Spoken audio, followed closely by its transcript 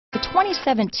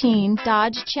2017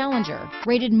 Dodge Challenger.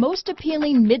 Rated most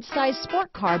appealing midsize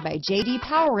sport car by J.D.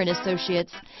 Power and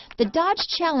Associates, the Dodge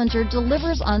Challenger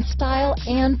delivers on style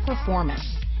and performance.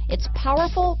 It's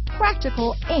powerful,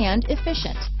 practical, and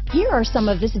efficient. Here are some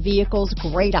of this vehicle's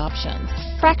great options: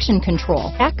 traction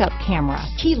control, backup camera,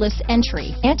 keyless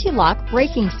entry, anti-lock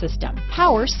braking system,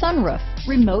 power sunroof,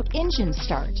 remote engine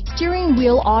start, steering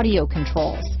wheel audio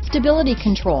controls, stability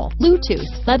control,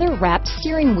 Bluetooth, leather-wrapped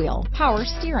steering wheel, power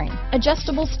steering,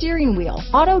 adjustable steering wheel,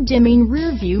 auto-dimming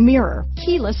rear view mirror,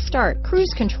 keyless start,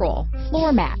 cruise control,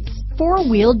 floor mats,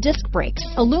 four-wheel disc brakes,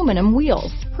 aluminum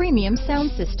wheels, premium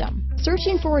sound system.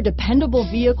 Searching for a dependable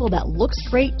vehicle that looks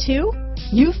great too?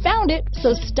 You found it,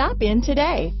 so stop in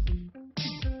today.